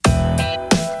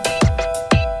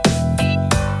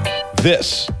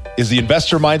This is the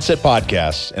Investor Mindset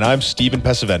Podcast, and I'm Stephen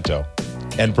Pesavento.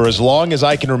 And for as long as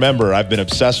I can remember, I've been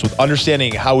obsessed with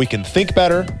understanding how we can think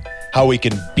better, how we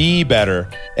can be better,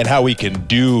 and how we can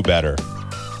do better.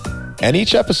 And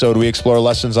each episode, we explore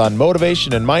lessons on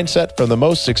motivation and mindset from the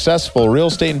most successful real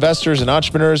estate investors and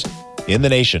entrepreneurs in the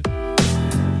nation.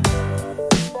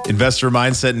 Investor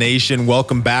Mindset Nation,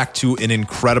 welcome back to an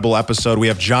incredible episode. We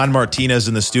have John Martinez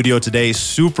in the studio today.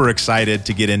 Super excited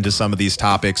to get into some of these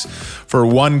topics for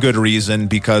one good reason,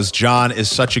 because John is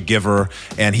such a giver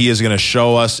and he is going to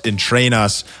show us and train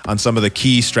us on some of the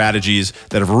key strategies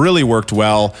that have really worked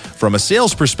well from a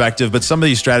sales perspective, but some of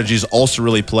these strategies also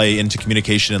really play into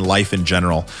communication and life in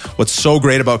general. What's so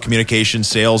great about communication,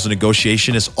 sales, and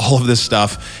negotiation is all of this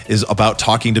stuff is about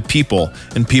talking to people,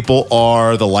 and people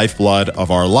are the lifeblood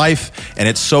of our life. And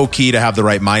it's so key to have the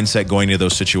right mindset going into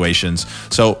those situations.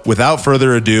 So without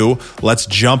further ado, let's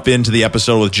jump into the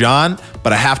episode with John.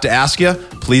 But I have to ask you,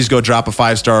 please go drop a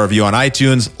 5-star review on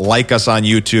iTunes, like us on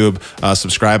YouTube,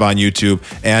 subscribe on YouTube,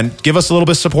 and give us a little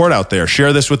bit of support out there.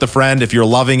 Share this with a friend. If you're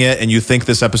loving it and you think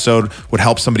this episode would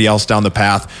help somebody else down the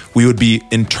path, we would be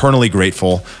internally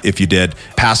grateful if you did.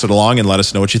 Pass it along and let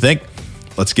us know what you think.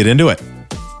 Let's get into it.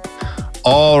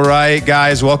 All right,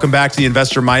 guys, welcome back to the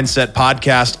Investor Mindset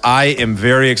Podcast. I am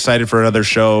very excited for another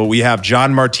show. We have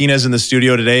John Martinez in the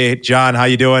studio today. John, how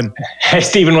you doing? Hey,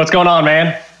 Stephen, what's going on,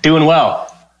 man? Doing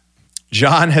well.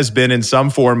 John has been in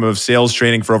some form of sales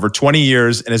training for over 20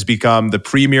 years and has become the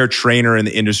premier trainer in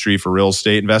the industry for real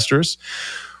estate investors.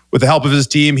 With the help of his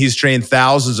team, he's trained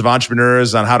thousands of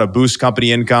entrepreneurs on how to boost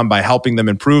company income by helping them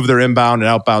improve their inbound and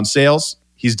outbound sales.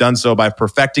 He's done so by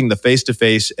perfecting the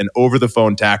face-to-face and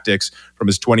over-the-phone tactics from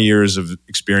his 20 years of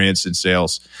experience in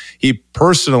sales. He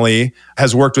personally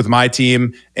has worked with my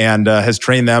team and has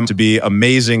trained them to be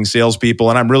amazing salespeople.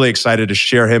 And I'm really excited to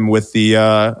share him with the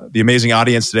amazing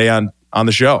audience today on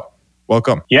the show.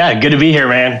 Welcome. Yeah, good to be here,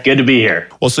 man. Good to be here.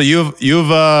 Well, so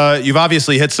you've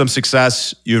obviously hit some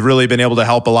success. You've really been able to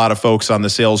help a lot of folks on the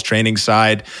sales training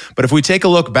side. But if we take a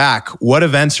look back, what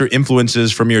events or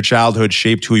influences from your childhood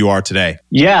shaped who you are today?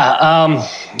 Yeah,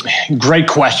 great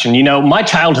question. You know, my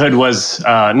childhood was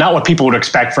not what people would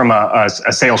expect from a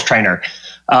sales trainer.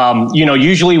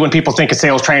 Usually when people think of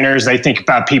sales trainers, they think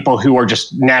about people who are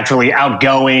just naturally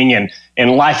outgoing and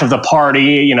life of the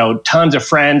party, tons of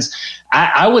friends.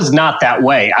 I was not that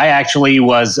way. I actually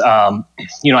was,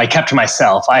 I kept to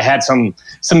myself. I had some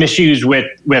issues with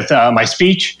my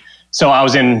speech. So I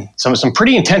was in some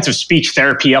pretty intensive speech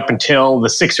therapy up until the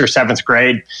 6th or 7th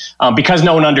grade. Because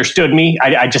no one understood me,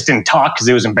 I just didn't talk because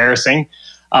it was embarrassing.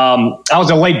 I was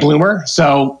a late bloomer.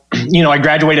 So, I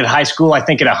graduated high school, I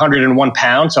think at 101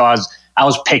 pounds. So I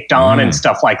was picked on and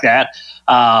stuff like that.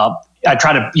 I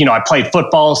played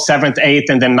football 7th, 8th,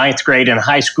 and then 9th grade in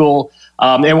high school.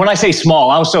 And when I say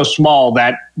small, I was so small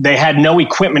that they had no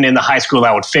equipment in the high school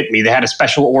that would fit me. They had to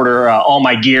special order all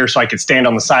my gear so I could stand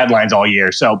on the sidelines all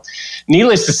year. So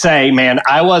needless to say, man,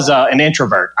 I was an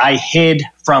introvert. I hid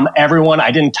from everyone.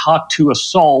 I didn't talk to a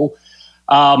soul.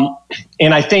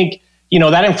 And I think,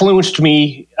 that influenced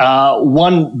me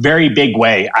one very big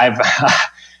way.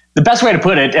 The best way to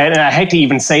put it, and I hate to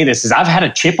even say this, is I've had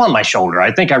a chip on my shoulder.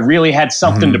 I think I really had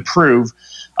something to prove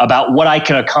about what I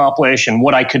could accomplish and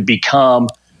what I could become,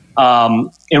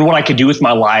 and what I could do with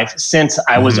my life, since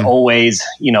I was always,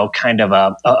 kind of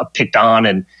a picked on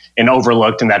and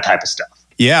overlooked and that type of stuff.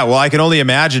 Yeah, well, I can only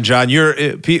imagine, John.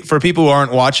 For people who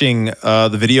aren't watching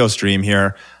the video stream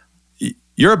here,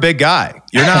 you're a big guy.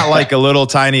 You're not like a little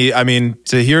tiny. I mean,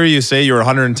 to hear you say you were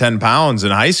 110 pounds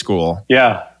in high school,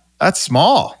 yeah, that's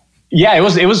small. Yeah, it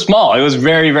was small. It was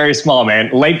very, very small,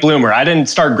 man. Late bloomer. I didn't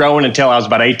start growing until I was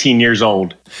about 18 years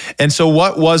old. And so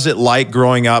what was it like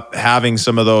growing up having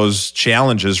some of those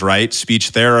challenges, right? Speech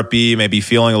therapy, maybe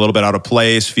feeling a little bit out of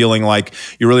place, feeling like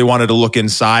you really wanted to look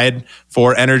inside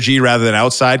for energy rather than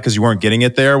outside because you weren't getting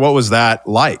it there. What was that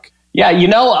like? Yeah,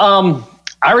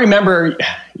 I remember,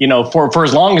 for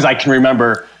as long as I can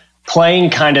remember, playing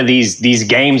kind of these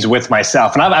games with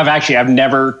myself. And I've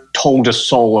never told a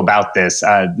soul about this.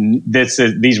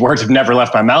 These words have never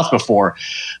left my mouth before.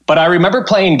 But I remember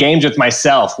playing games with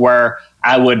myself where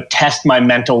I would test my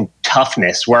mental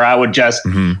toughness, where I would just,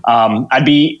 I'd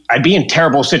be in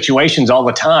terrible situations all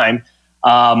the time.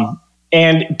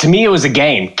 And to me, it was a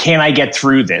game. Can I get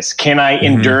through this? Can I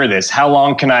endure this? How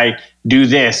long can I do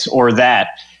this or that?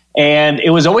 And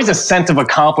it was always a sense of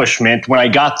accomplishment when I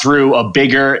got through a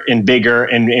bigger and bigger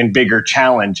and bigger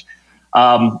challenge.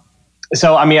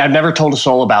 So, I mean, I've never told a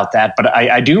soul about that, but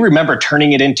I do remember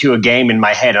turning it into a game in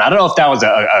my head. And I don't know if that was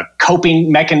a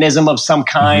coping mechanism of some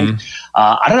kind. Mm-hmm.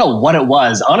 I don't know what it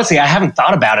was. Honestly, I haven't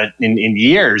thought about it in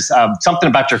years. Something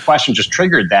about your question just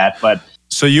triggered that. But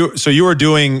so you were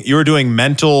doing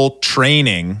mental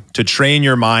training to train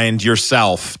your mind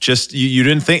yourself. Just you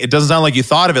didn't think, it doesn't sound like you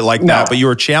thought of it like that, but you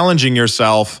were challenging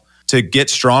yourself to get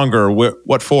stronger.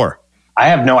 What for? I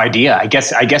have no idea. I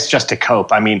guess just to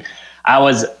cope. I mean, I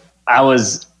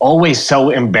was always so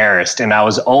embarrassed, and I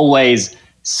was always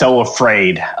so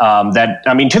afraid that,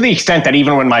 I mean, to the extent that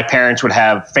even when my parents would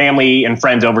have family and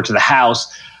friends over to the house,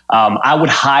 I would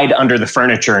hide under the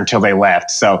furniture until they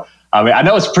left. So, I mean, I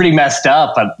know it's pretty messed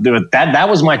up, but that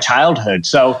was my childhood.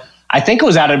 So I think it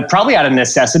was probably out of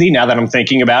necessity. Now that I'm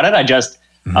thinking about it, I just,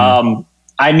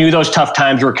 I knew those tough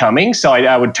times were coming. So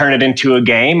I would turn it into a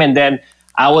game. And then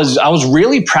I was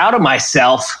really proud of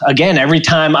myself again every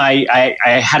time I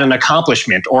had an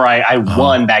accomplishment or I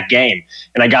won that game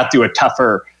and I got through a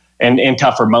tougher and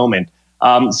tougher moment.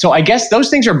 So I guess those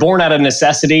things are born out of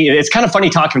necessity. It's kind of funny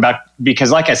talking about,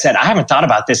 because like I said, I haven't thought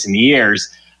about this in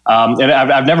years, and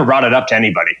I've never brought it up to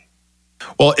anybody.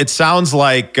 Well, it sounds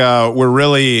like we're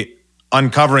really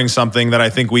uncovering something that I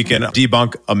think we can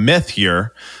debunk a myth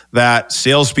here, that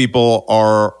salespeople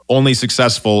are only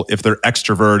successful if they're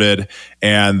extroverted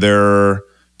and they're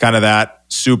kind of that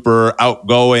super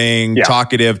outgoing,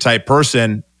 talkative type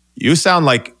person. You sound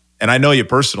like, and I know you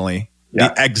personally,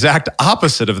 the exact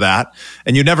opposite of that.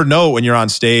 And you never know when you're on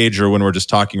stage or when we're just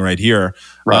talking right here.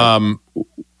 Right.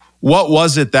 What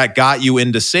was it that got you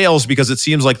into sales? Because it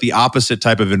seems like the opposite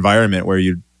type of environment where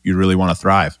you really want to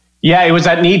thrive. Yeah, it was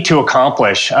that need to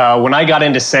accomplish. When I got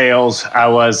into sales, I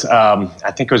was,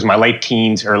 I think it was my late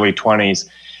teens, early 20s.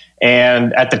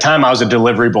 And at the time I was a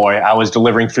delivery boy. I was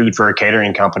delivering food for a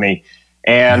catering company.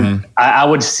 And I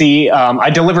would see,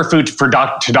 I deliver food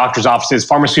to doctors' offices,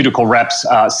 pharmaceutical reps,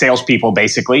 salespeople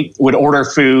basically would order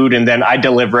food and then I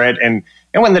deliver it. And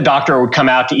when the doctor would come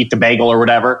out to eat the bagel or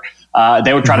whatever,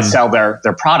 they would try to sell their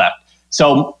product.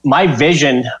 So my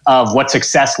vision of what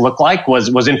success looked like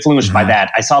was influenced by that.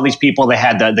 I saw these people, they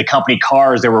had the company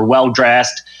cars, they were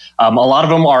well-dressed. A lot of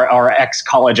them are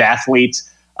ex-college athletes.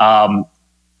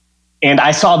 And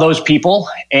I saw those people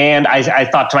and I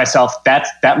thought to myself,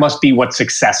 that must be what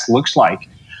success looks like.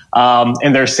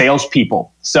 And they're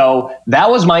salespeople. So that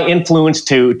was my influence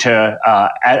to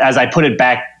as I put it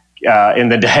back in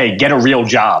the day, get a real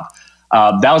job.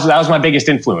 That was my biggest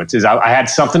influence. Is I had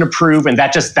something to prove, and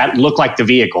that looked like the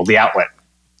vehicle, the outlet.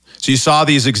 So you saw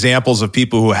these examples of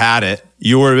people who had it.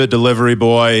 You were a delivery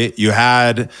boy. You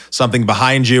had something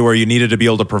behind you where you needed to be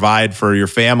able to provide for your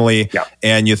family,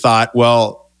 and you thought,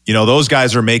 well, you know, those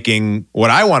guys are making what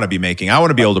I want to be making. I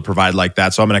want to be able to provide like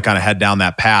that, so I'm going to kind of head down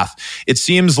that path. It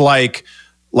seems like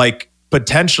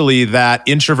potentially that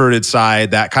introverted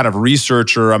side, that kind of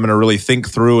researcher, I'm going to really think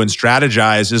through and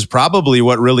strategize, is probably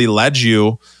what really led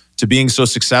you to being so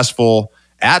successful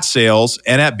at sales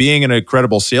and at being an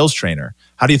incredible sales trainer.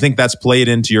 How do you think that's played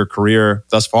into your career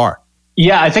thus far?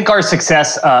 Yeah, I think our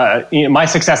success, my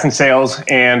success in sales,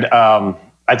 and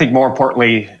I think more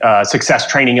importantly, success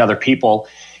training other people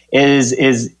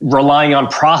is relying on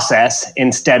process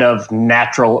instead of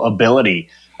natural ability.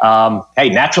 Hey,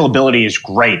 natural ability is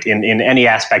great in any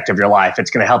aspect of your life. It's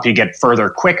going to help you get further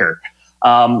quicker.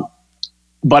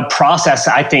 But process,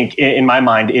 I think, in my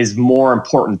mind, is more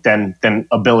important than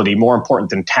ability, more important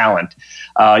than talent.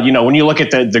 When you look at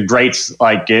the greats,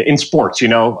 like in sports,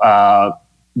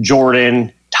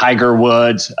 Jordan, Tiger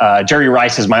Woods, Jerry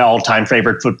Rice is my all-time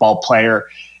favorite football player.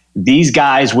 These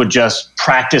guys would just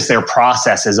practice their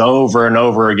processes over and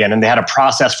over again. And they had a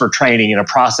process for training and a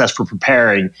process for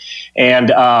preparing.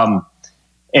 And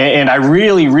I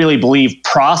really, really believe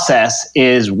process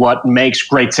is what makes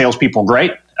great salespeople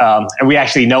great. And we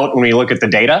actually know it when we look at the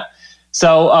data.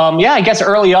 So, I guess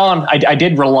early on, I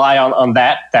did rely on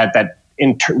that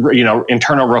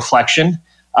internal reflection.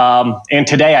 And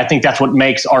today, I think that's what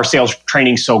makes our sales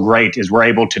training so great, is we're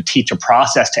able to teach a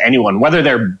process to anyone, whether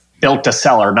they're built to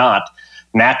sell or not,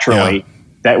 naturally,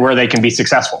 that where they can be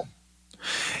successful.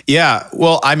 Yeah.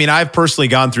 Well, I mean, I've personally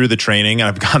gone through the training, and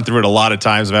I've gone through it a lot of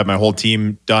times. I've had my whole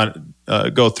team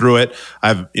go through it.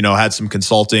 I've, had some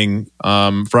consulting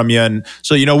from you. And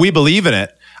so, we believe in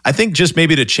it. I think just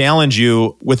maybe to challenge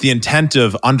you with the intent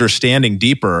of understanding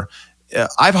deeper,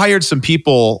 I've hired some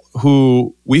people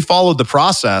who we followed the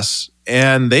process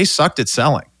and they sucked at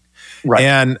selling. Right.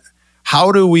 And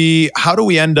how do we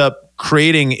end up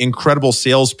creating incredible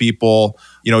salespeople,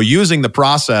 using the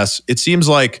process? It seems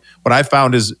like what I've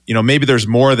found is, maybe there's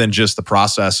more than just the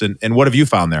process. And what have you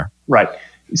found there? Right.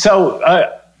 So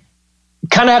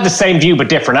kind of have the same view, but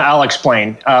different. I'll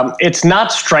explain. It's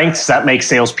not strengths that make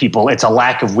salespeople. It's a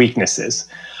lack of weaknesses.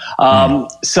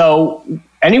 So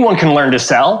anyone can learn to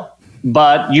sell,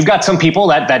 but you've got some people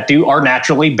that are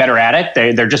naturally better at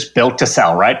it. They're just built to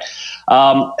sell, right?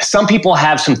 Some people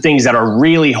have some things that are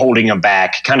really holding them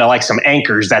back, kind of like some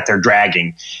anchors that they're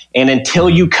dragging. And until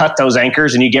you cut those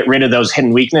anchors and you get rid of those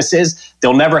hidden weaknesses,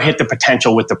 they'll never hit the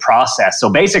potential with the process. So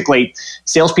basically,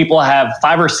 salespeople have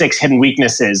 5 or 6 hidden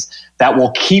weaknesses that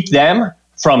will keep them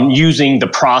from using the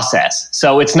process.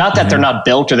 So it's not that they're not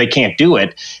built or they can't do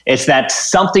it. It's that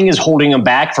something is holding them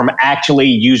back from actually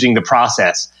using the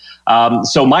process.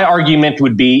 So my argument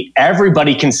would be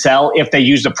everybody can sell if they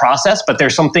use the process, but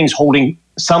there's some things holding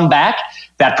some back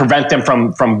that prevent them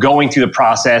from going through the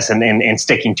process and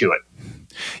sticking to it.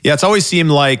 Yeah, it's always seemed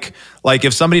like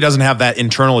if somebody doesn't have that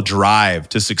internal drive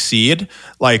to succeed,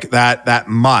 like that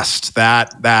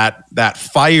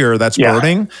fire that's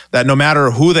burning, that no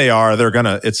matter who they are,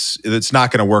 it's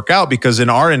not gonna work out, because in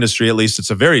our industry, at least,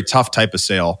 it's a very tough type of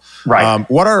sale. Right.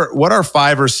 What are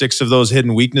 5 or 6 of those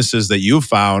hidden weaknesses that you've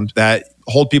found that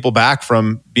hold people back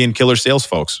from being killer sales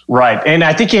folks? Right. And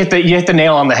I think you hit the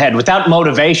nail on the head. Without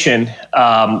motivation,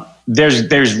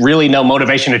 there's really no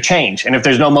motivation to change. And if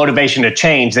there's no motivation to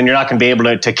change, then you're not going to be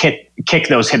able to kick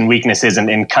those hidden weaknesses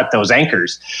and cut those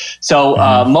anchors. So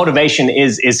motivation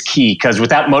is key, because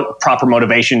without proper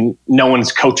motivation, no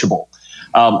one's coachable.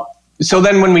 So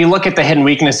then when we look at the hidden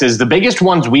weaknesses, the biggest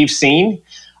ones we've seen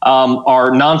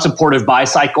are non-supportive buy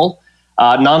cycle.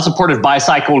 Non-supportive buy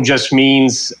cycle just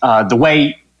means the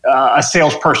way a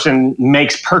salesperson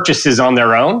makes purchases on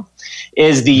their own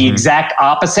is the exact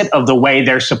opposite of the way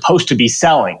they're supposed to be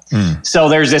selling. So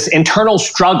there's this internal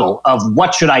struggle of,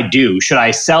 what should I do? Should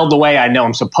I sell the way I know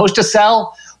I'm supposed to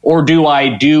sell? Or do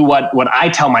I do what I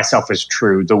tell myself is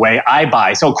true, the way I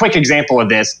buy? So a quick example of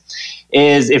this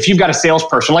is, if you've got a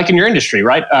salesperson, like in your industry,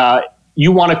 right?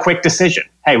 You want a quick decision.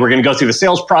 Hey, we're going to go through the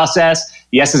sales process.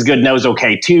 Yes is good, no is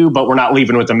okay too, but we're not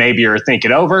leaving with a maybe or a think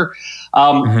it over.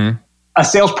 A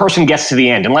salesperson gets to the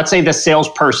end, and let's say the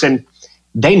salesperson,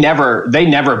 they never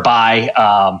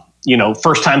buy.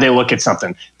 First time they look at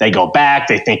something, they go back,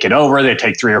 they think it over, they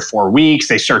take 3 or 4 weeks,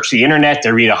 they search the internet,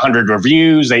 they read 100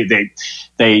 reviews, they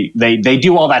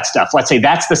do all that stuff. Let's say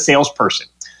that's the salesperson.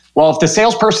 Well, if the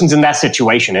salesperson's in that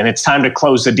situation and it's time to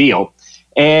close the deal,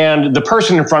 and the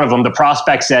person in front of them, the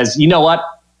prospect, says, you know what,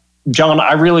 John,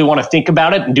 I really want to think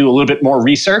about it and do a little bit more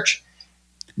research,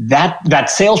 that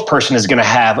salesperson is going to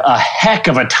have a heck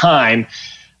of a time,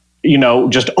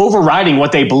 just overriding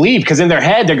what they believe, because in their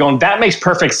head, they're going, that makes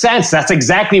perfect sense. That's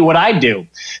exactly what I do.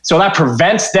 So that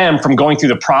prevents them from going through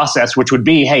the process, which would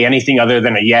be, hey, anything other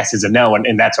than a yes is a no,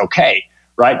 and that's okay,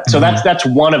 right? So that's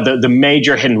one of the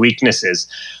major hidden weaknesses.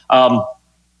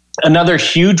 Another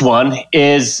huge one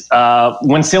is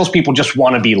when salespeople just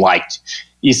want to be liked.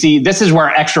 You see, this is where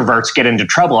extroverts get into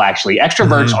trouble, actually.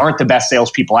 Extroverts aren't the best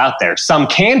salespeople out there. Some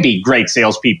can be great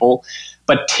salespeople,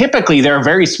 but typically they're a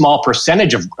very small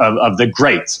percentage of the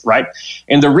greats, right?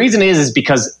 And the reason is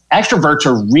because extroverts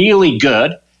are really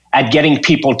good at getting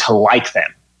people to like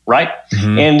them, right?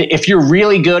 And if you're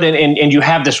really good and you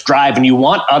have this drive and you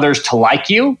want others to like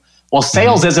you, well,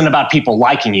 sales isn't about people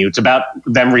liking you. It's about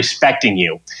them respecting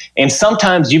you. And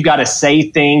sometimes you've got to say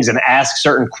things and ask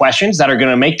certain questions that are going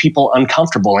to make people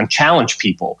uncomfortable and challenge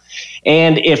people.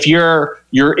 And if your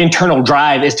internal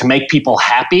drive is to make people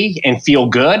happy and feel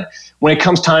good, when it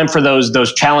comes time for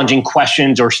those challenging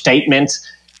questions or statements,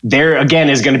 there again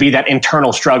is going to be that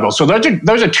internal struggle. So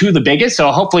those are 2 of the biggest.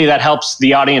 So hopefully that helps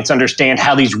the audience understand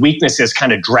how these weaknesses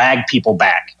kind of drag people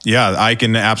back. Yeah, I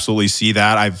can absolutely see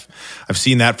that. I've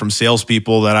seen that from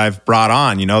salespeople that I've brought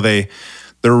on. They're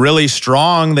really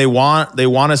strong. They want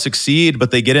to succeed,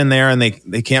 but they get in there and they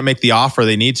can't make the offer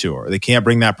they need to, or they can't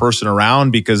bring that person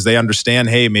around because they understand,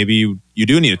 hey, maybe you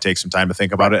do need to take some time to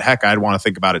think about it. Heck, I'd want to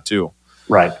think about it too.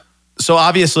 Right. So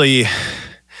obviously,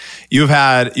 You've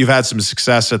had some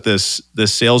success at this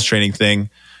sales training thing.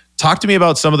 Talk to me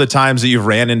about some of the times that you've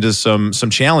ran into some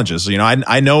challenges.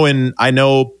 I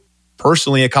know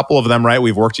personally a couple of them, right?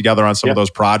 We've worked together on some of those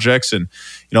projects, and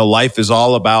life is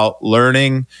all about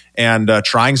learning and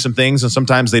trying some things, and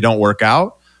sometimes they don't work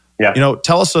out. Yeah.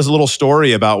 Tell us a little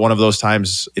story about one of those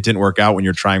times it didn't work out when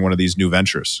you're trying one of these new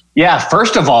ventures. Yeah.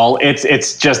 First of all,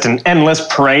 it's just an endless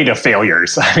parade of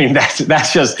failures. I mean,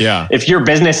 that's just, if your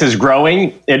business is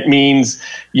growing, it means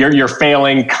you're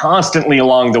failing constantly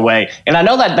along the way. And I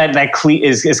know that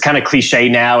is kind of cliche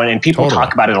now, and people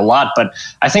talk about it a lot, but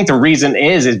I think the reason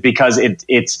is because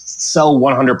it's so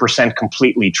 100%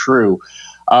 completely true.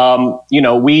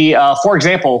 For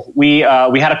example, we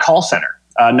had a call center.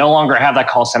 no longer have that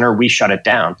call center. We shut it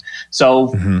down.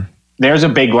 So there's a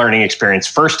big learning experience.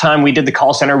 First time we did the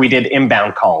call center, we did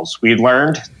inbound calls. We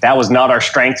learned that was not our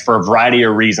strength for a variety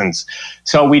of reasons.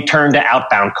 So we turned to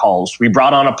outbound calls. We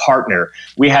brought on a partner.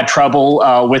 We had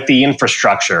trouble with the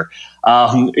infrastructure.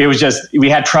 It was just, we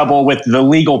had trouble with the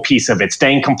legal piece of it,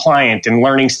 staying compliant and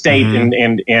learning state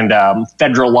and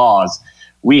federal laws.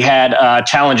 We had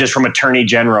challenges from attorney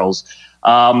generals.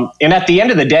 And at the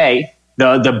end of the day,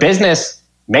 the business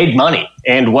made money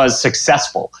and was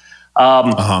successful.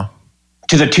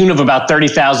 To the tune of about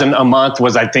 $30,000 a month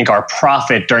was, I think, our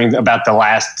profit during about the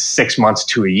last 6 months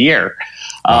to a year.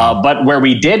 But where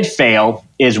we did fail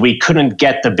is we couldn't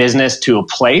get the business to a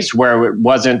place where it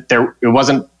wasn't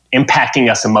impacting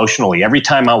us emotionally. Every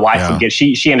time my wife would get,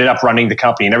 she ended up running the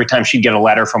company, and every time she'd get a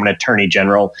letter from an attorney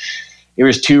general, it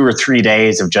was 2 or 3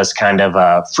 days of just kind of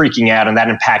freaking out, and that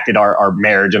impacted our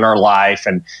marriage and our life,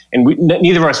 and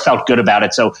neither of us felt good about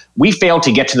it. So we failed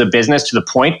to get to the business to the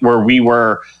point where we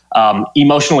were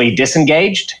emotionally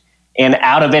disengaged and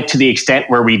out of it to the extent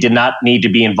where we did not need to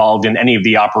be involved in any of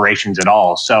the operations at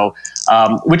all. So,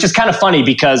 which is kind of funny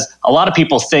because a lot of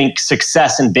people think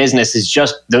success in business is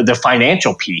just the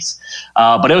financial piece.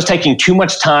 But it was taking too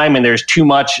much time and there's too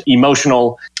much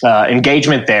emotional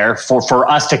engagement there for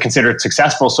us to consider it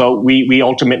successful. So we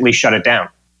ultimately shut it down.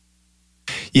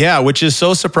 Yeah, which is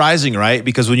so surprising, right?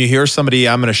 Because when you hear somebody,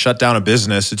 I'm going to shut down a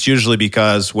business, it's usually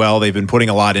because, well, they've been putting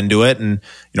a lot into it. And,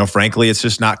 frankly, it's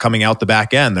just not coming out the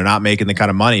back end. They're not making the kind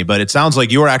of money. But it sounds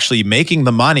like you were actually making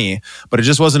the money, but it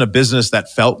just wasn't a business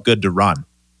that felt good to run.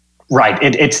 Right.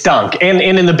 It stunk. And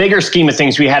in the bigger scheme of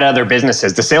things, we had other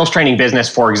businesses. The sales training business,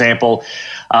 for example,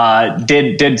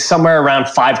 did somewhere around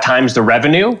 5 times the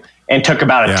revenue and took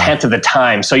about a tenth of the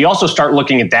time. So you also start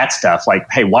looking at that stuff like,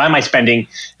 hey, why am I spending,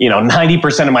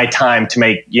 90% of my time to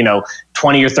make,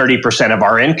 20 or 30% of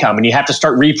our income? And you have to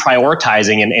start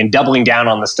reprioritizing and doubling down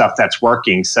on the stuff that's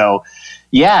working. So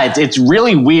yeah, it's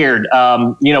really weird.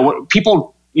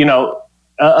 People,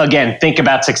 again, think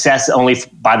about success only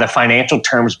by the financial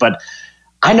terms, but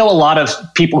I know a lot of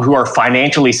people who are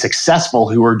financially successful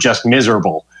who are just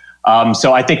miserable.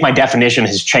 So I think my definition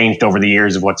has changed over the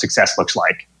years of what success looks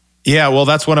like. Yeah, well,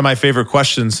 that's one of my favorite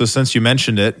questions. So since you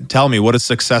mentioned it, tell me, what does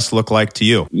success look like to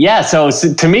you? Yeah, so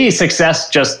to me, success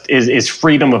just is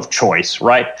freedom of choice,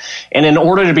 right? And in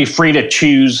order to be free to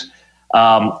choose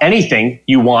anything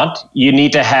you want, you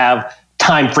need to have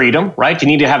time freedom, right? You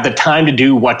need to have the time to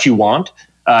do what you want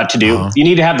to do. You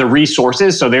need to have the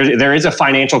resources. So there is a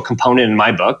financial component in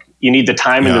my book. You need the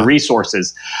time and the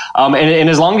resources. And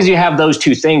as long as you have those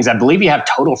two things, I believe you have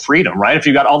total freedom, right? If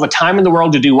you've got all the time in the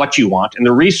world to do what you want and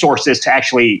the resources to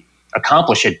actually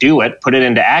accomplish it, do it, put it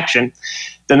into action,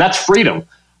 then that's freedom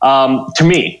to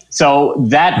me. So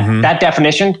that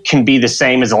definition can be the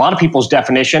same as a lot of people's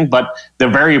definition, but the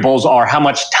variables are how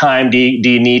much time do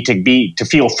you need to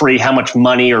feel free? How much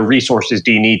money or resources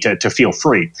do you need to feel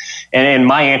free? And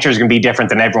my answer is going to be different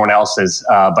than everyone else's,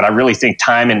 but I really think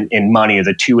time and money are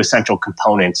the two essential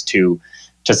components to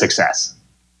success.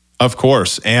 Of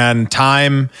course. And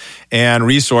time and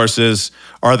resources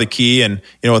are the key. And,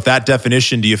 with that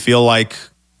definition, do you feel like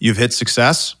you've hit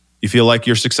success? You feel like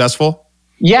you're successful?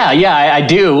 Yeah, I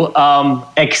do.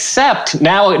 Except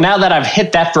now that I've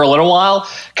hit that for a little while,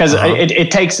 because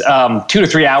it takes 2 to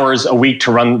 3 hours a week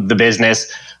to run the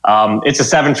business. It's a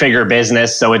 7-figure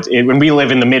business. So when we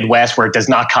live in the Midwest where it does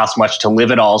not cost much to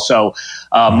live at all. So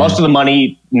most of the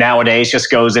money nowadays just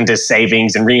goes into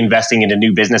savings and reinvesting into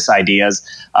new business ideas.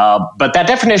 But that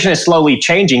definition is slowly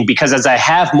changing because as I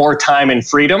have more time and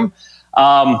freedom,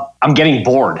 I'm getting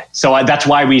bored. So that's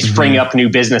why we spring up new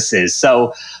businesses.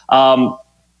 So,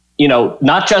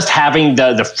 not just having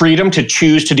the freedom to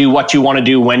choose to do what you want to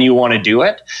do when you want to do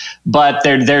it, but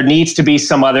there needs to be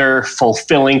some other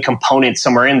fulfilling component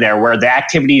somewhere in there where the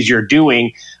activities you're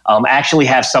doing actually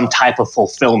have some type of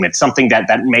fulfillment, something that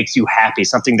makes you happy,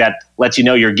 something that lets you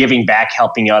know you're giving back,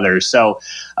 helping others. So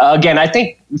again, I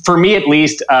think for me at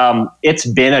least, it's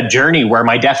been a journey where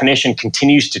my definition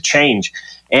continues to change.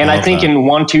 And I think in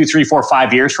 1, 2, 3, 4,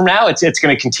 5 years from now, it's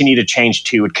going to continue to change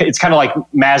too. It's kind of like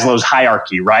Maslow's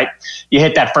hierarchy, right? You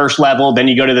hit that first level, then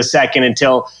you go to the second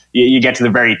until you get to the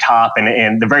very top.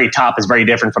 And the very top is very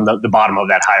different from the bottom of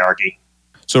that hierarchy.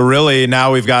 So really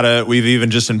now we've even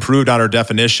just improved on our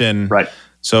definition. Right.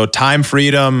 So time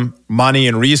freedom, money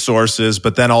and resources,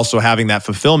 but then also having that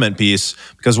fulfillment piece.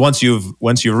 Because once you've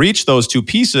reached those two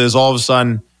pieces, all of a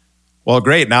sudden, well,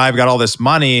 great, now I've got all this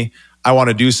money. I want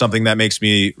to do something that makes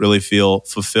me really feel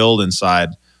fulfilled inside.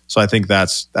 So I think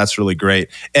that's really great.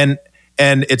 And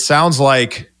it sounds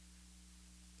like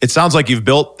you've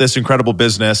built this incredible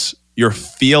business you're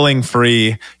feeling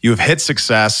free, you've hit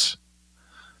success.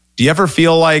 Do you ever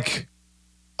feel like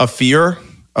a fear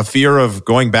of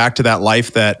going back to that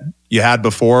life that you had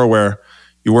before where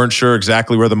you weren't sure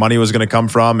exactly where the money was going to come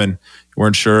from and you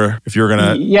weren't sure if you were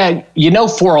going to... Yeah,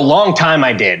 for a long time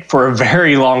I did. For a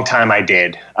very long time I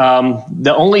did.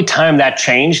 The only time that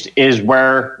changed is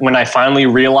when I finally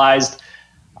realized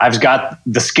I've got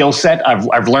the skill set.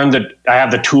 I've learned that I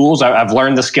have the tools. I've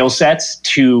learned the skill sets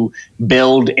to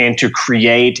build and to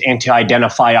create and to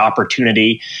identify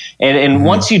opportunity. And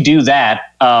once you do that,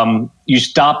 you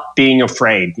stop being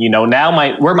afraid.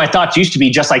 Now where my thoughts used to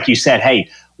be, just like you said, hey,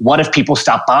 what if people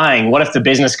stop buying? What if the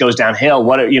business goes downhill?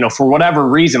 For whatever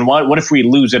reason, what if we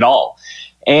lose it all?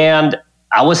 And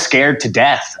I was scared to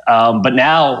death. But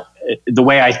now the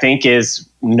way I think is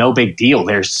no big deal.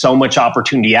 There's so much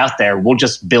opportunity out there. We'll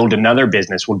just build another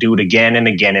business. We'll do it again and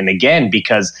again and again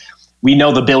because we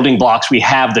know the building blocks. We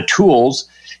have the tools.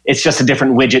 It's just a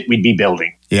different widget we'd be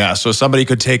building. Yeah. So somebody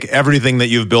could take everything that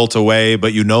you've built away,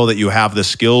 but you know that you have the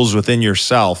skills within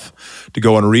yourself to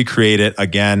go and recreate it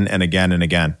again and again and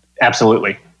again.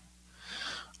 Absolutely.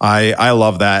 I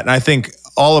love that. And I think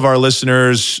all of our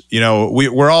listeners,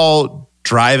 we're all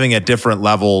driving at different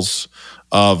levels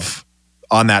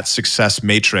on that success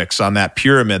matrix, on that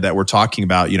pyramid that we're talking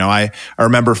about. I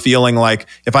remember feeling like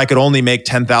if I could only make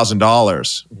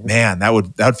 $10,000, man, that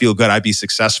would feel good. I'd be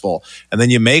successful. And then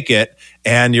you make it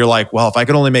and you're like, well, if I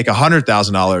could only make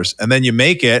 $100,000, and then you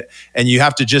make it and you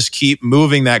have to just keep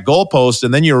moving that goalpost.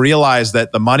 And then you realize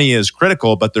that the money is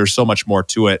critical, but there's so much more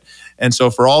to it. And so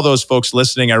for all those folks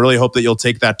listening, I really hope that you'll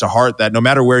take that to heart, that no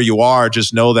matter where you are,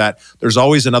 just know that there's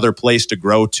always another place to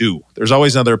grow to. There's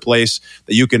always another place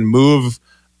that you can move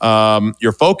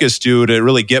your focus to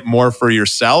really get more for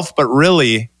yourself. But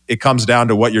really, it comes down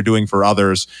to what you're doing for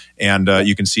others. And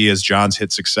you can see as John's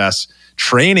hit success,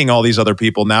 training all these other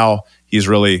people, now he's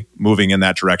really moving in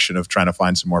that direction of trying to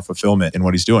find some more fulfillment in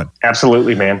what he's doing.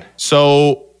 Absolutely, man.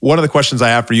 So one of the questions I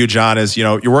have for you, John, is,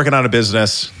 you're working on a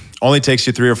business, only takes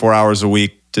you 3 or 4 hours a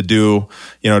week to do,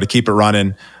 to keep it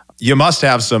running. You must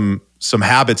have some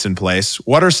habits in place.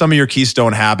 What are some of your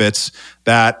keystone habits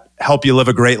that help you live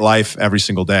a great life every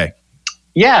single day?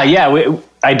 Yeah,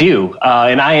 I do.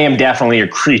 And I am definitely a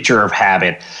creature of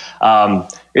habit.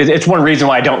 It's one reason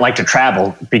why I don't like to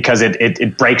travel, because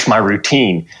it breaks my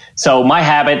routine. So my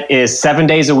habit is 7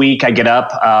 days a week. I get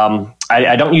up.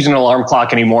 I don't use an alarm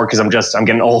clock anymore because I'm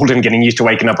getting old and getting used to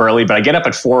waking up early, but I get up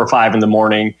at 4 or 5 in the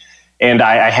morning and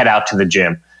I head out to the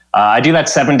gym. I do that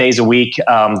 7 days a week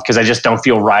because I just don't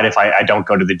feel right if I don't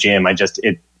go to the gym.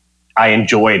 I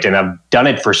enjoy it, and I've done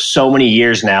it for so many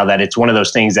years now that it's one of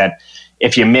those things that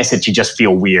if you miss it, you just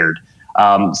feel weird.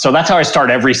 So that's how I start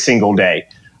every single day.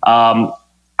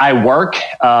 I work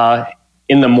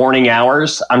in the morning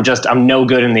hours. I'm no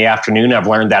good in the afternoon. I've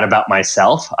learned that about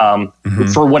myself.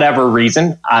 For whatever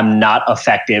reason, I'm not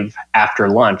effective after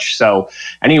lunch. So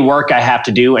any work I have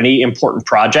to do, any important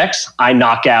projects, I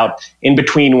knock out in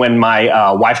between when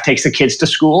my wife takes the kids to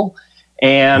school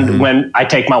and when I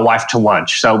take my wife to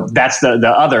lunch. So that's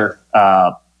the other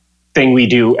thing we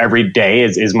do every day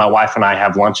is my wife and I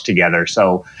have lunch together.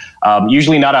 So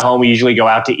usually not at home. We usually go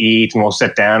out to eat and we'll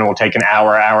sit down and we'll take an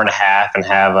hour and a half and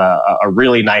have a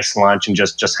really nice lunch and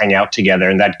just hang out together.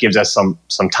 And that gives us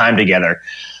some time together.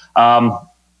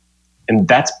 And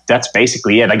that's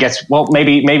basically it. I guess, well,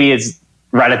 maybe it's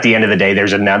right at the end of the day,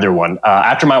 there's another one.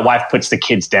 After my wife puts the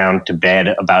kids down to bed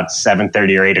about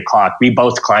 7:30 or 8 o'clock, we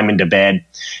both climb into bed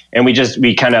and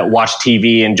we kind of watch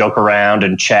TV and joke around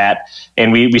and chat.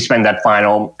 And we spend that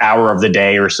final hour of the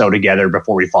day or so together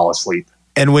before we fall asleep.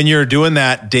 And when you're doing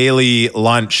that daily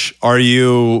lunch,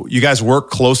 you guys work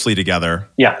closely together?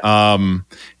 Yeah.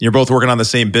 You're both working on the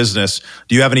same business.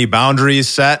 Do you have any boundaries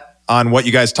set on what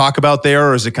you guys talk about there?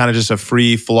 Or is it kind of just a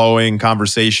free flowing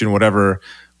conversation, whatever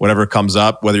comes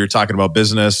up, whether you're talking about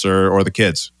business or the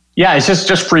kids? Yeah, it's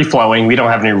just free flowing. We don't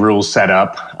have any rules set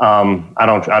up. I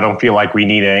don't feel like we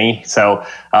need any. So,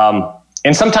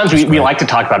 and sometimes we like to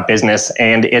talk about business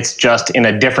and it's just in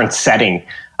a different setting.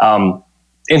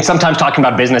 And sometimes talking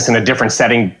about business in a different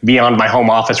setting beyond my home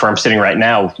office where I'm sitting right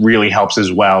now really helps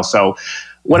as well. So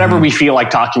whatever we feel like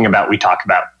talking about, we talk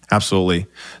about. Absolutely.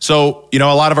 So, a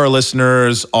lot of our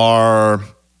listeners are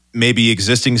maybe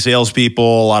existing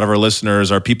salespeople. A lot of our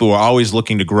listeners are people who are always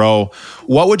looking to grow.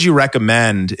 What would you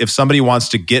recommend if somebody wants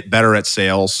to get better at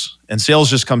sales? And sales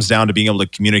just comes down to being able to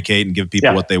communicate and give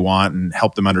people what they want and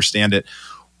help them understand it.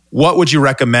 What would you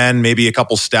recommend, maybe a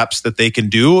couple steps that they can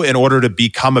do in order to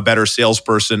become a better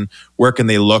salesperson? Where can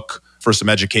they look for some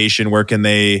education? Where can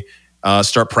they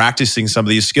start practicing some of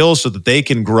these skills so that they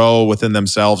can grow within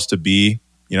themselves to be,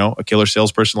 a killer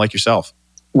salesperson like yourself?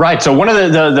 Right. So one of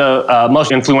the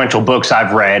most influential books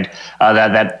I've read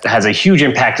that has a huge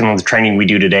impact on the training we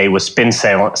do today was Spin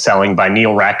Selling by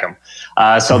Neil Rackham.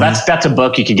 So that's a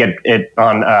book. You could get it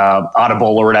on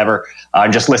Audible or whatever.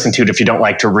 Just listen to it if you don't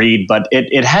like to read. But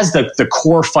it has the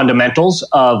core fundamentals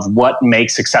of what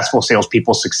makes successful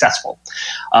salespeople successful.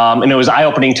 And it was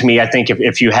eye-opening to me. I think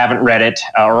if you haven't read it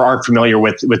or aren't familiar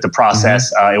with the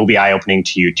process, it will be eye-opening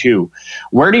to you too.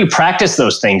 Where do you practice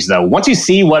those things, though? Once you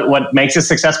see what makes a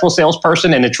successful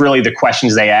salesperson, and it's really the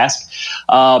questions they ask,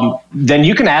 then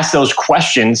you can ask those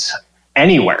questions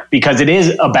anywhere, because it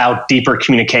is about deeper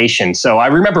communication. So I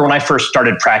remember when I first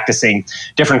started practicing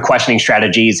different questioning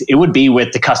strategies, it would be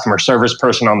with the customer service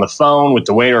person on the phone, with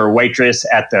the waiter or waitress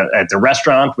at the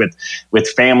restaurant, with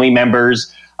family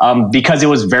members, because it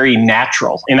was very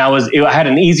natural. And I had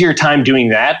an easier time doing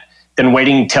that than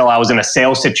waiting until I was in a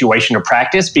sales situation to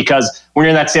practice, because when you're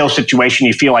in that sales situation,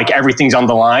 you feel like everything's on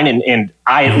the line. And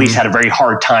I at least had a very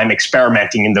hard time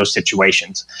experimenting in those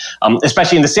situations.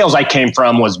 Especially in the sales I came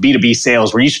from was B2B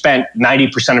sales, where you spent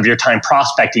 90% of your time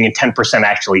prospecting and 10%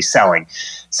 actually selling.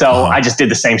 So I just did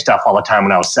the same stuff all the time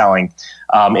when I was selling,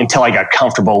 until I got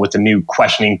comfortable with the new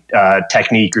questioning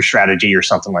technique or strategy or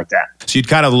something like that. So you'd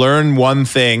kind of learn one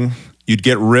thing, you'd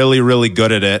get really, really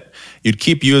good at it. You'd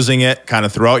keep using it kind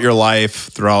of throughout your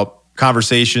life, throughout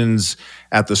conversations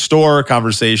at the store,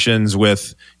 conversations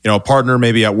with, a partner,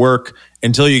 maybe at work,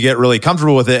 until you get really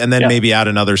comfortable with it, and then maybe add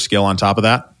another skill on top of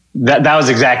that. That was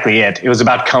exactly it. It was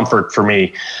about comfort for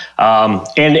me.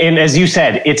 And as you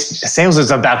said, sales is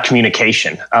about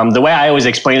communication. The way I always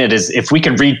explain it is, if we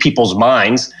could read people's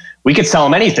minds, we could sell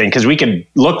them anything, because we could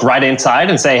look right inside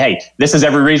and say, hey, this is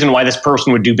every reason why this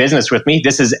person would do business with me.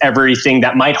 This is everything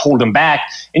that might hold them back.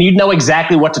 And you'd know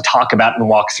exactly what to talk about and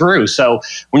walk through. So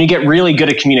when you get really good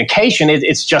at communication,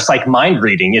 it's just like mind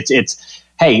reading. It's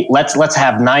hey, let's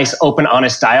have nice, open,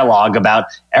 honest dialogue about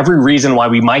every reason why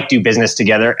we might do business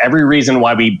together, every reason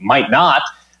why we might not.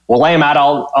 We'll lay them out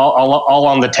all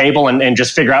on the table and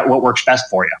just figure out what works best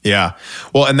for you. Yeah.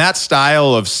 Well, and that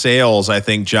style of sales, I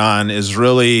think, John, is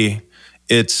really,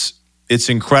 it's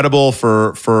incredible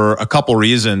for a couple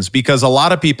reasons, because a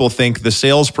lot of people think the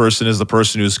salesperson is the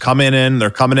person who's they're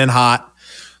coming in hot,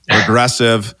 they're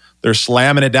aggressive, they're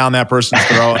slamming it down that person's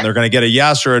throat, and they're going to get a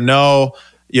yes or a no.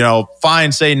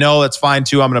 Fine, say no, that's fine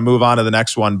too. I'm going to move on to the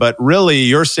next one. But really,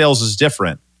 your sales is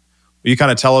different. Will you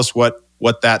kind of tell us what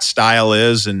that style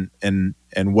is and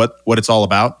what it's all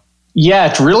about? Yeah,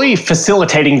 it's really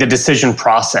facilitating the decision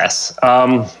process.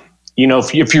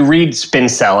 If you read Spin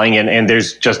Selling, and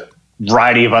there's just a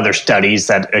variety of other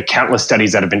studies, countless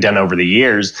studies that have been done over the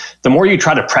years, the more you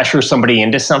try to pressure somebody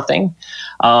into something,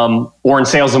 or in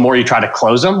sales, the more you try to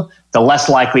close them, the less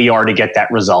likely you are to get that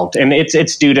result. And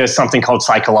it's due to something called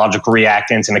psychological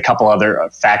reactance and a couple other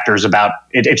factors about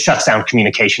it. It shuts down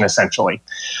communication, essentially.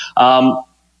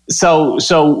 So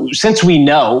since we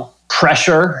know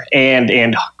pressure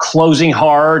and closing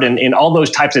hard and all those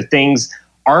types of things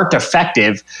aren't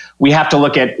effective, we have to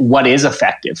look at what is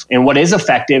effective. And what is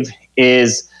effective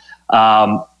is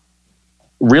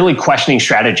really questioning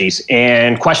strategies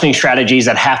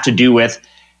that have to do with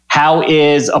how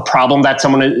is a problem that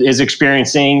someone is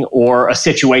experiencing, or a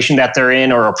situation that they're in,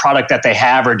 or a product that they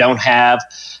have or don't have,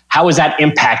 how is that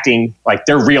impacting like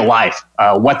their real life,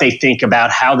 what they think about,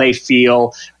 how they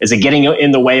feel? Is it getting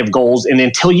in the way of goals? And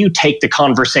until you take the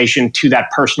conversation to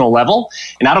that personal level,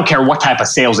 and I don't care what type of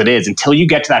sales it is, until you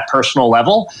get to that personal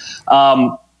level,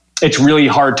 it's really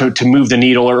hard to move the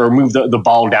needle or move the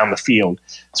ball down the field.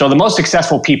 So the most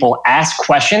successful people ask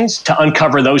questions to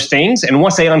uncover those things. And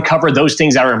once they uncover those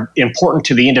things that are important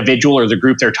to the individual or the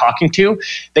group they're talking to,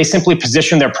 they simply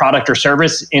position their product or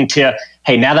service into,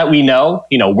 hey, now that we know,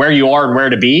 where you are and where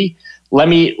to be, let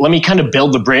me kind of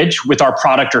build the bridge with our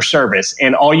product or service.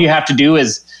 And all you have to do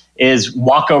is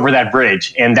walk over that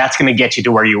bridge, and that's going to get you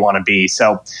to where you want to be.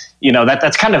 So,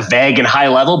 that's kind of vague and high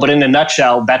level, but in a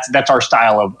nutshell, that's our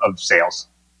style of sales.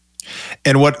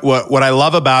 And what I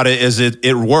love about it is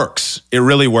it works. It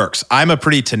really works. I'm a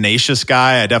pretty tenacious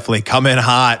guy. I definitely come in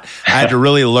hot. I had to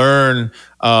really learn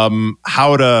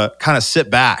how to kind of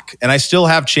sit back. And I still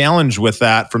have challenge with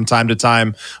that from time to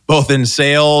time, both in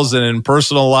sales and in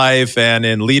personal life and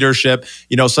in leadership.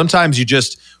 Sometimes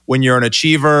when you're an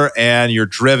achiever and you're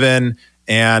driven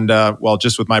and,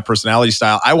 just with my personality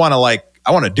style, I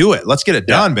want to do it. Let's get it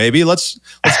done, baby. Let's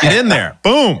get in there.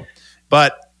 Boom.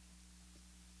 But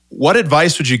what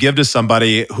advice would you give to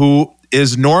somebody who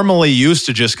is normally used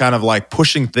to just kind of like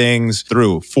pushing things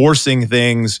through, forcing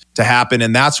things to happen,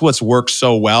 and that's what's worked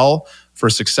so well for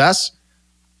success?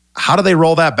 how do they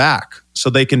roll that back so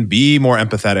they can be more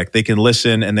empathetic, they can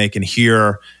listen and they can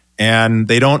hear, and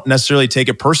they don't necessarily take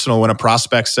it personal when a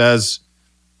prospect says,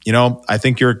 I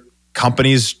think your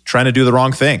company's trying to do the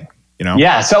wrong thing,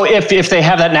 Yeah. So if they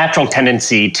have that natural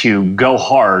tendency to go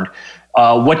hard,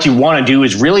 what you want to do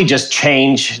is really just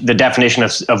change the definition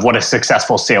of what a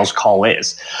successful sales call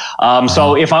is.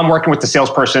 So if I'm working with the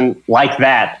salesperson like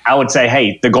that, I would say,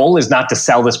 hey, the goal is not to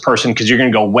sell this person because you're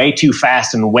going to go way too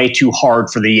fast and way too hard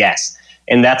for the yes.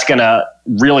 And that's going to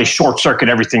really short circuit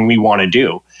everything we want to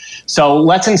do. So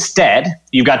let's instead,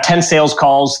 you've got 10 sales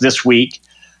calls this week.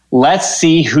 Let's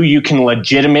see who you can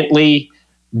legitimately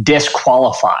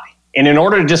disqualify. And in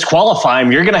order to disqualify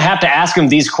them, you're going to have to ask them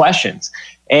these questions.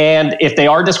 And if they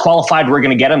are disqualified, we're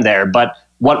going to get them there. But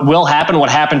what will happen, what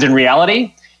happens in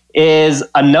reality, is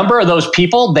a number of those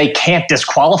people, they can't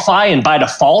disqualify. And by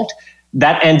default,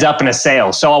 that ends up in a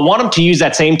sale. So I want them to use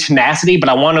that same tenacity, but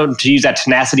I want them to use that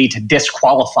tenacity to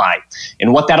disqualify.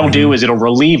 And what that'll do is it'll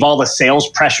relieve all the sales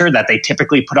pressure that they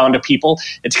typically put onto people.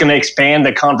 It's going to expand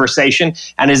the conversation.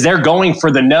 And as they're going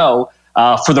for the no,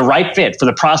 for the right fit, for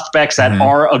the prospects that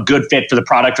are a good fit for the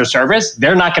product or service,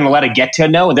 they're not going to let it get to a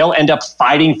no. They'll end up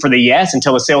fighting for the yes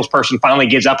until the salesperson finally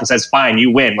gives up and says, fine,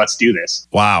 you win. Let's do this.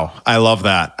 Wow. I love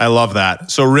that.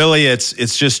 So really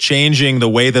it's just changing the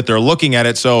way that they're looking at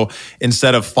it. So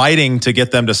instead of fighting to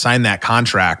get them to sign that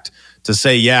contract to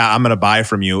say, yeah, I'm going to buy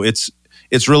from you, it's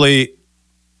really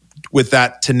with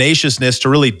that tenaciousness to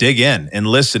really dig in and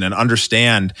listen and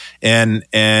understand and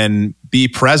be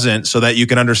present so that you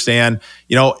can understand,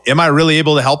 am I really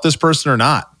able to help this person or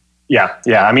not? Yeah.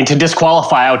 I mean, to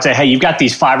disqualify, I would say, hey, you've got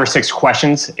these 5 or 6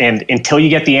 questions, and until you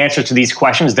get the answers to these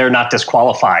questions, they're not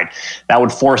disqualified. That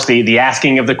would force the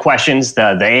asking of the questions,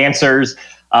 the answers,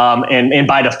 and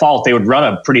by default, they would run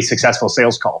a pretty successful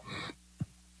sales call.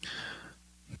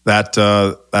 That's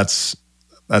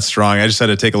strong. I just had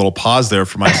to take a little pause there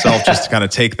for myself just to kind of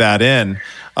take that in.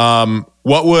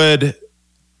 What would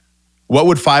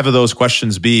 5 of those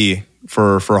questions be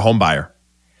for a home buyer?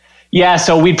 Yeah,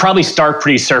 so we'd probably start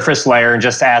pretty surface layer and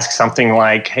just ask something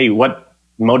like, hey, what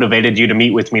motivated you to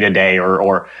meet with me today?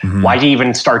 Or why did you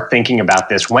even start thinking about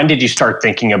this? When did you start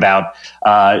thinking about,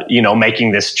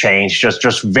 making this change?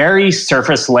 Just very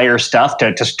surface layer stuff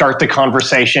to start the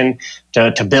conversation,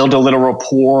 to build a little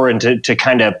rapport and to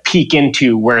kind of peek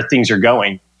into where things are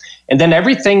going. And then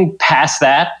everything past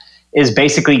that is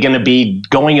basically going to be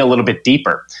going a little bit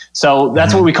deeper. So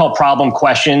that's what we call problem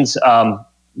questions.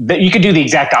 You could do the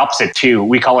exact opposite too.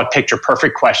 We call it picture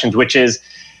perfect questions, which is,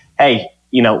 hey,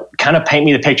 kind of paint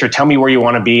me the picture. Tell me where you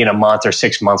want to be in a month or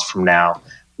 6 months from now.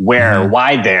 Where,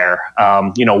 why there?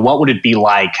 What would it be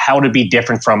like? How would it be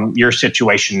different from your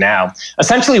situation now?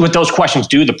 Essentially, what those questions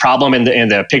do, the problem in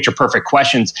the picture perfect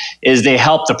questions, is they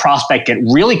help the prospect get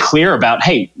really clear about,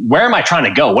 hey, where am I trying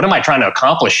to go? What am I trying to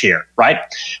accomplish here, right?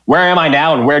 Where am I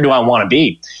now and where do I want to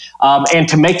be? And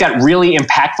to make that really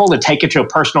impactful, to take it to a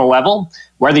personal level,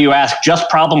 whether you ask just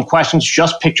problem questions,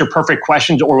 just picture perfect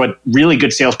questions, or what really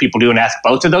good salespeople do and ask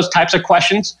both of those types of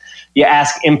questions, you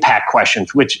ask impact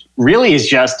questions, which really is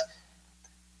just,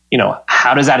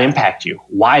 how does that impact you?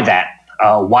 Why that?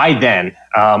 Why then?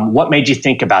 What made you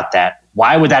think about that?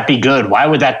 Why would that be good? Why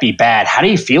would that be bad? How do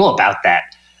you feel about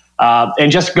that?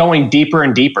 And just going deeper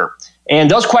and deeper.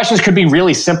 And those questions could be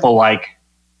really simple, like,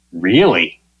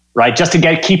 really? Right? Just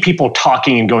to keep people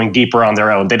talking and going deeper on their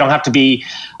own. They don't have to be,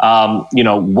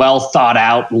 well thought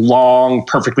out, long,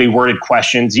 perfectly worded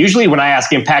questions. Usually when I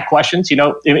ask impact questions,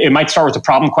 it might start with a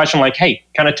problem question like, hey,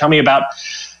 kind of tell me about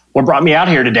what brought me out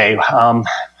here today. How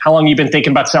long have you been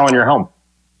thinking about selling your home?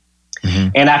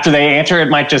 And after they answer, I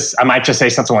might just say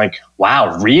something like,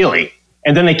 wow, really?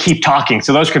 And then they keep talking.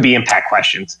 So those could be impact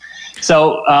questions.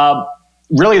 So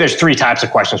really there's 3 types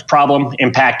of questions: problem,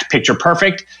 impact, picture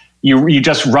perfect. You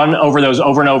just run over those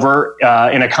over and over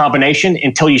in a combination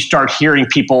until you start to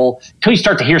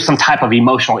hear some type of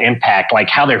emotional impact, like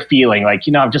how they're feeling, like,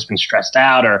 I've just been stressed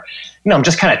out, or, I'm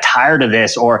just kind of tired of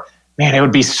this, or, man, it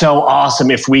would be so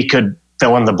awesome if we could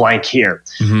fill in the blank here.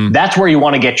 That's where you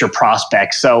want to get your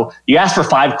prospects. So you ask for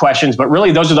 5 questions, but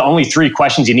really those are the only 3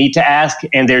 questions you need to ask,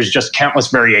 and there's just countless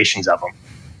variations of them.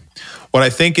 What I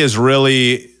think is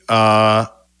really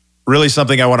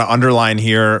something I want to underline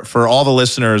here for all the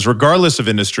listeners, regardless of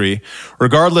industry,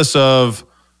 regardless of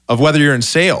whether you're in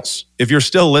sales, if you're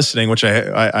still listening, which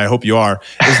I hope you are,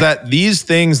 is that these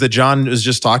things that John is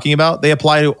just talking about, they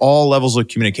apply to all levels of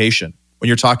communication. When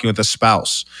you're talking with a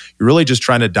spouse, you're really just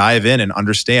trying to dive in and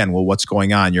understand, well, what's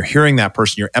going on. You're hearing that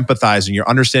person, you're empathizing, you're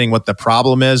understanding what the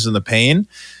problem is and the pain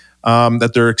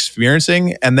that they're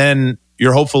experiencing. And then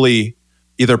you're hopefully,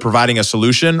 either providing a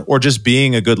solution or just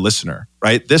being a good listener,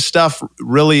 right? This stuff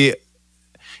really,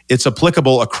 it's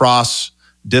applicable across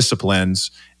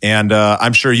disciplines. And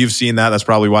I'm sure you've seen that. That's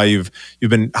probably why you've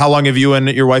been, how long have you and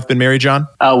your wife been married, John?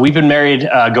 We've been married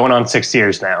going on 6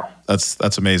 years now.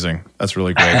 That's amazing. That's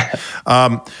really great.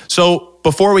 So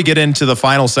before we get into the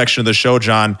final section of the show,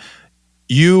 John,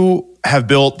 you have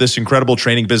built this incredible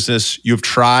training business. You've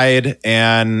tried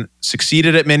and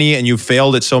succeeded at many, and you've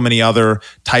failed at so many other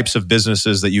types of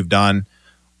businesses that you've done.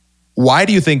 Why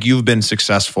do you think you've been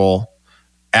successful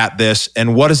at this,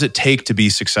 and what does it take to be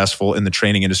successful in the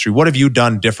training industry? What have you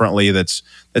done differently that's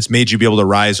made you be able to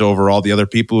rise over all the other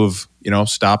people who've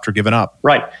stopped or given up?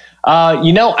 Right.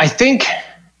 I think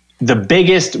the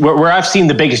biggest, where I've seen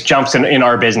the biggest jumps in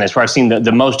our business, where I've seen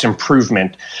the most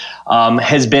improvement,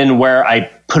 has been where I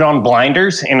put on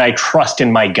blinders and I trust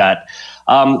in my gut.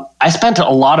 I spent a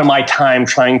lot of my time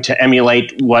trying to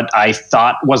emulate what I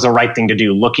thought was the right thing to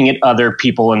do, looking at other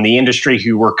people in the industry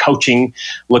who were coaching,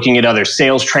 looking at other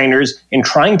sales trainers, and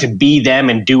trying to be them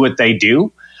and do what they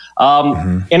do.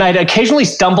 And I'd occasionally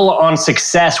stumble on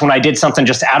success when I did something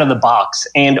just out of the box.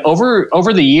 And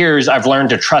over the years, I've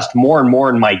learned to trust more and more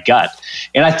in my gut.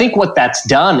 And I think what that's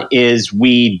done is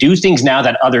we do things now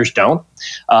that others don't.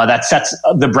 That sets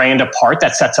the brand apart.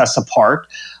 That sets us apart.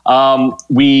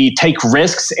 We take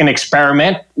risks and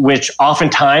experiment, which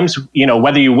oftentimes,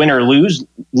 whether you win or lose,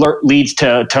 leads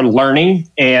to learning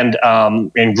and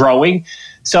growing.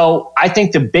 So I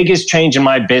think the biggest change in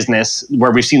my business, where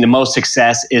we've seen the most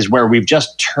success, is where we've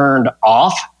just turned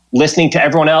off listening to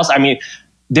everyone else. I mean,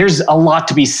 there's a lot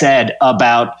to be said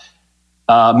about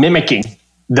mimicking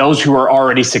those who are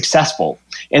already successful.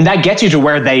 And that gets you to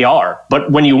where they are.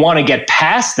 But when you want to get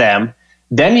past them,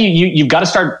 then you've got to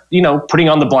start, putting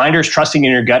on the blinders, trusting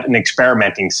in your gut and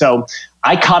experimenting. So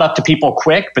I caught up to people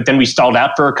quick, but then we stalled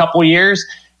out for a couple of years.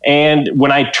 And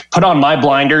when I put on my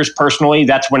blinders personally,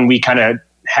 that's when we kind of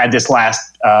had this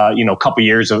last, couple of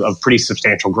years of pretty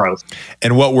substantial growth.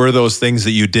 And what were those things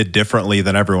that you did differently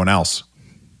than everyone else?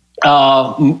 A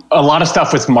lot of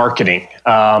stuff with marketing.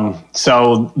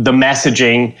 So the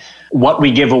messaging, what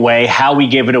we give away, how we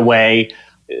give it away,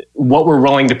 what we're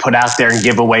willing to put out there and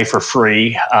give away for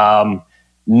free.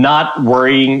 Not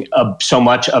worrying so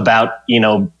much about,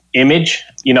 image.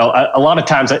 A lot of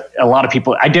times, a lot of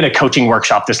people, I did a coaching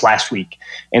workshop this last week,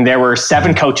 and there were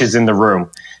 7 coaches in the room,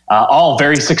 all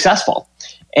very successful.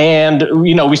 And,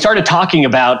 we started talking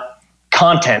about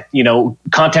content,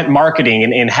 content marketing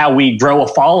and how we grow a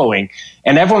following.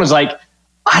 And everyone was like,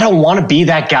 I don't want to be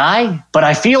that guy, but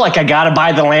I feel like I got to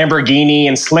buy the Lamborghini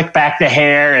and slick back the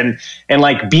hair and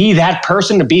like be that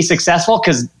person to be successful,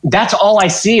 because that's all I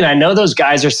see. And I know those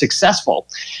guys are successful.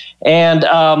 And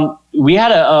we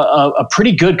had a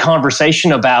pretty good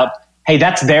conversation about, hey,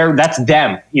 that's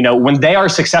them. When they are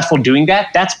successful doing that,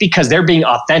 that's because they're being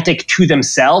authentic to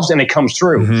themselves and it comes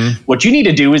through. Mm-hmm. What you need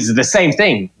to do is the same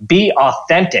thing, be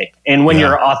authentic. And when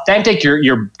you're authentic,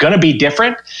 you're going to be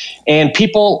different. And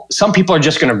some people are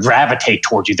just going to gravitate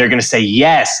towards you. They're going to say,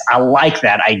 yes, I like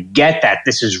that. I get that.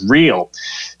 This is real.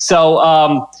 So,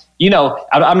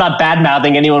 I'm not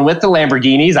bad-mouthing anyone with the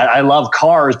Lamborghinis. I love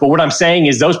cars. But what I'm saying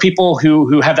is those people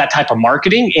who have that type of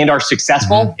marketing and are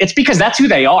successful, it's because that's who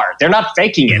they are. They're not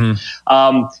faking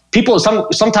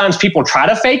it. Sometimes people try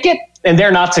to fake it and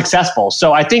they're not successful.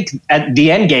 So I think at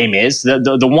the end game is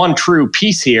the one true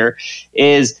piece here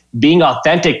is being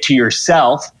authentic to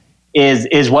yourself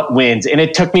is what wins. And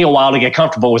it took me a while to get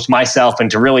comfortable with myself and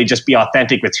to really just be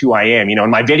authentic with who I am. In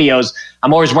my videos,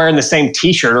 I'm always wearing the same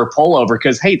t-shirt or pullover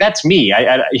because, hey, that's me.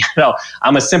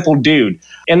 I'm a simple dude,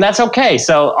 and that's okay.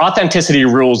 So authenticity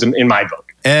rules in my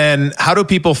book. And how do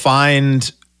people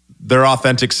find their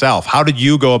authentic self? How did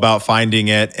you go about finding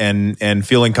it and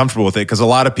feeling comfortable with it? Because a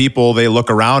lot of people, they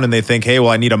look around and they think, hey,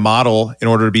 well, I need a model in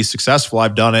order to be successful.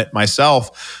 I've done it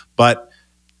myself. But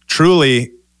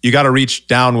truly, you got to reach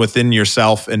down within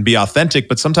yourself and be authentic,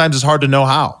 but sometimes it's hard to know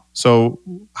how. So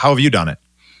how have you done it?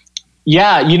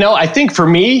 Yeah, I think for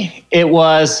me, I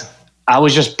was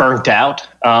just burnt out.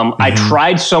 I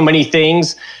tried so many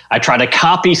things. I tried to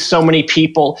copy so many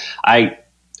people. I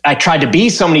tried to be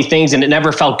so many things, and it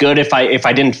never felt good if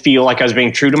I didn't feel like I was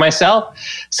being true to myself.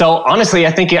 So honestly,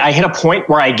 I think I hit a point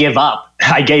where I gave up,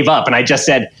 and I just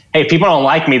said, hey, if people don't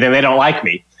like me, then they don't like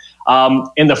me.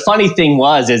 And the funny thing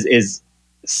is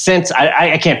since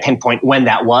I can't pinpoint when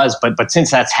that was, but since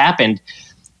that's happened,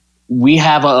 we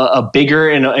have a bigger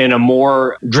and a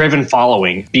more driven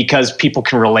following because people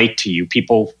can relate to you.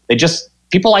 People,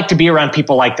 people like to be around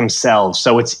people like themselves.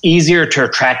 So it's easier to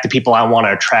attract the people I want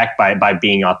to attract by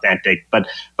being authentic. But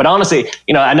honestly,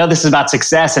 I know this is about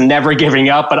success and never giving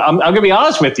up, but I'm going to be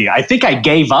honest with you. I think I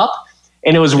gave up,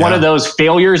 and it was one of those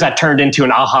failures that turned into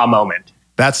an aha moment.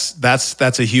 That's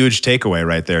a huge takeaway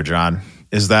right there, John,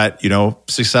 is that,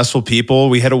 successful people,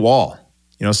 we hit a wall.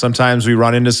 Sometimes we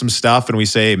run into some stuff and we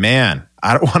say, man,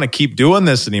 I don't want to keep doing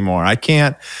this anymore. I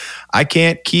can't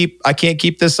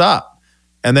keep this up.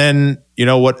 And then,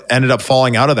 what ended up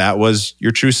falling out of that was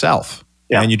your true self.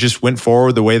 Yeah. And you just went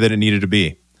forward the way that it needed to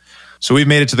be. So we've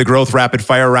made it to the growth rapid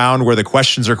fire round where the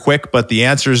questions are quick, but the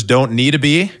answers don't need to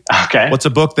be. Okay. What's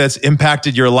a book that's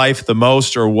impacted your life the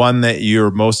most, or one that you're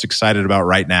most excited about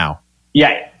right now?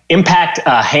 Yeah. Impact,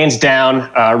 hands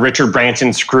down, Richard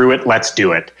Branson's Screw It, Let's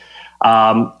Do It.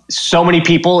 So many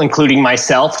people, including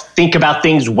myself, think about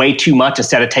things way too much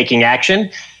instead of taking action.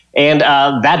 And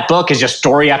that book is just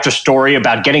story after story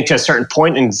about getting to a certain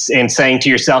point and saying to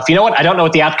yourself, you know what, I don't know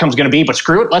what the outcome is going to be, but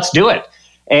screw it, let's do it.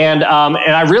 And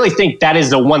I really think that is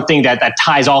the one thing that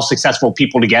ties all successful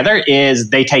people together is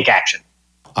they take action.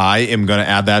 I am going to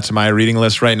add that to my reading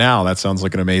list right now. That sounds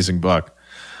like an amazing book.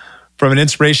 From an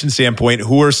inspiration standpoint,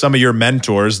 who are some of your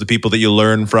mentors, the people that you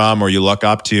learn from or you look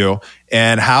up to,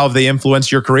 and how have they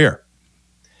influenced your career?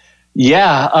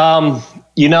 Yeah,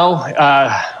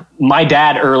 my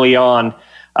dad early on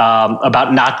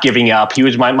about not giving up. He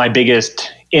was my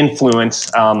biggest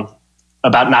influence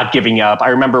about not giving up. I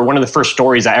remember one of the first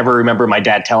stories I ever remember my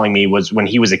dad telling me was when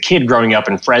he was a kid growing up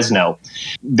in Fresno.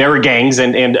 There were gangs,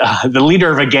 and the leader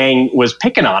of a gang was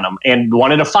picking on him and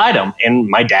wanted to fight him, and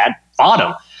my dad fought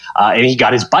him. And he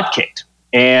got his butt kicked.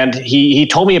 And he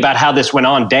told me about how this went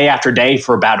on day after day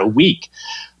for about a week.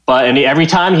 And every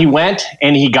time he went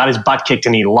and he got his butt kicked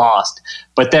and he lost.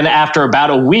 But then after about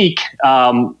a week,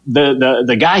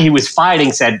 the guy he was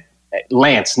fighting said,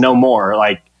 Lance, no more.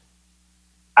 Like,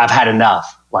 I've had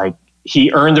enough. Like, he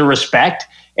earned the respect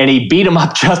and he beat him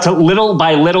up just a little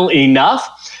by little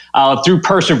enough through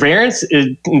perseverance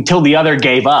until the other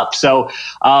gave up. So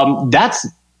that's,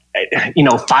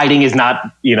 fighting is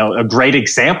not, a great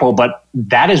example, but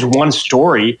that is one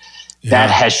story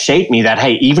that has shaped me that,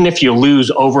 hey, even if you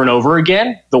lose over and over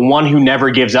again, the one who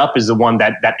never gives up is the one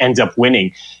that ends up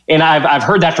winning. And I've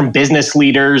heard that from business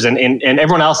leaders and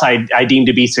everyone else I deem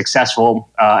to be successful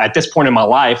at this point in my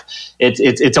life.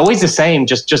 It's always the same.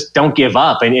 Just don't give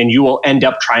up and you will end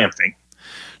up triumphing.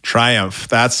 Triumph.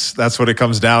 That's what it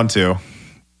comes down to.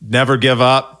 Never give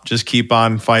up. Just keep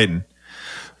on fighting.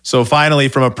 So finally,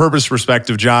 from a purpose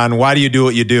perspective, John, why do you do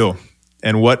what you do?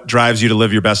 And what drives you to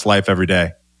live your best life every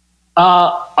day?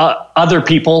 Other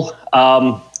people.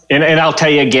 And I'll tell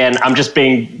you again, I'm just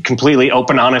being completely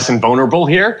open, honest, and vulnerable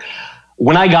here.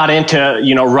 When I got into,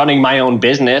 running my own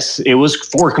business, it was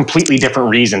for completely different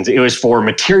reasons. It was for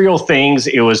material things.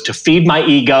 It was to feed my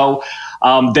ego.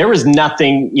 There was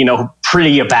nothing,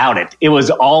 pretty about it. It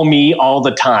was all me all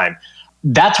the time.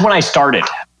 That's when I started.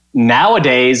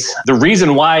 Nowadays, the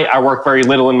reason why I work very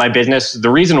little in my business, the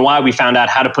reason why we found out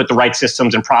how to put the right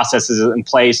systems and processes in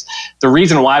place, the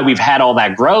reason why we've had all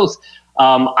that growth,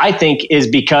 I think is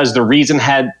because the reason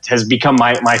has become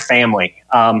my family,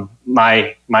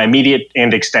 my immediate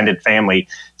and extended family,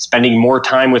 spending more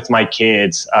time with my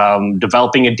kids,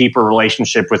 developing a deeper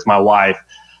relationship with my wife.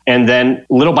 And then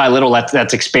little by little,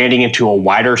 that's expanding into a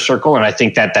wider circle. And I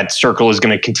think that circle is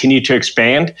going to continue to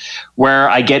expand, where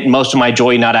I get most of my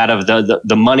joy not out of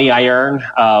the money I earn,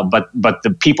 but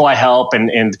the people I help and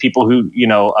the people who,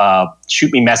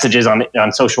 shoot me messages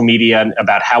on social media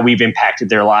about how we've impacted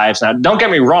their lives. Now, don't get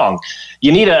me wrong.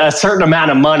 You need a certain amount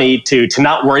of money to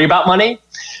not worry about money.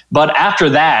 But after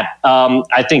that,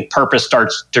 I think purpose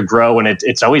starts to grow, and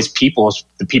it's always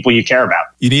the people you care about.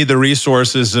 You need the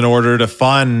resources in order to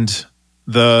fund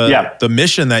the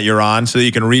mission that you're on so that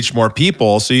you can reach more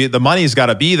people. So the money's got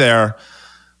to be there,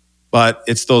 but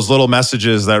it's those little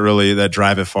messages that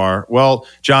drive it far. Well,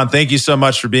 John, thank you so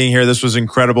much for being here. This was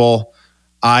incredible.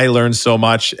 I learned so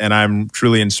much, and I'm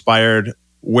truly inspired.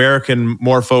 Where can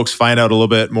more folks find out a little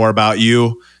bit more about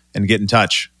you and get in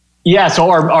touch? Yeah, so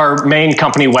our main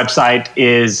company website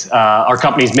is our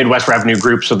company's Midwest Revenue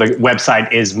Group. So the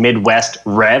website is Midwest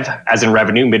Rev, as in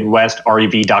revenue,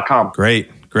 MidwestRev.com.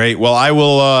 Great. Well, I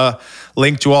will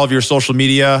link to all of your social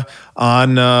media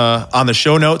on the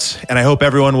show notes, and I hope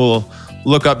everyone will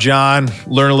look up John,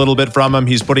 learn a little bit from him.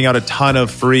 He's putting out a ton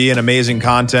of free and amazing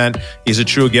content. He's a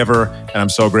true giver, and I'm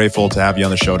so grateful to have you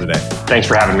on the show today. Thanks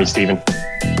for having me, Stephen.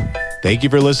 Thank you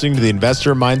for listening to the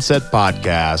Investor Mindset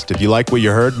Podcast. If you like what you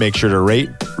heard, make sure to rate,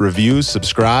 review,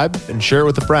 subscribe, and share it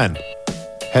with a friend.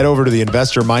 Head over to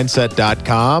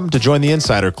theinvestormindset.com to join the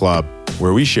Insider Club,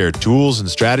 where we share tools and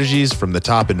strategies from the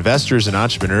top investors and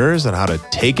entrepreneurs on how to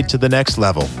take it to the next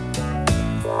level.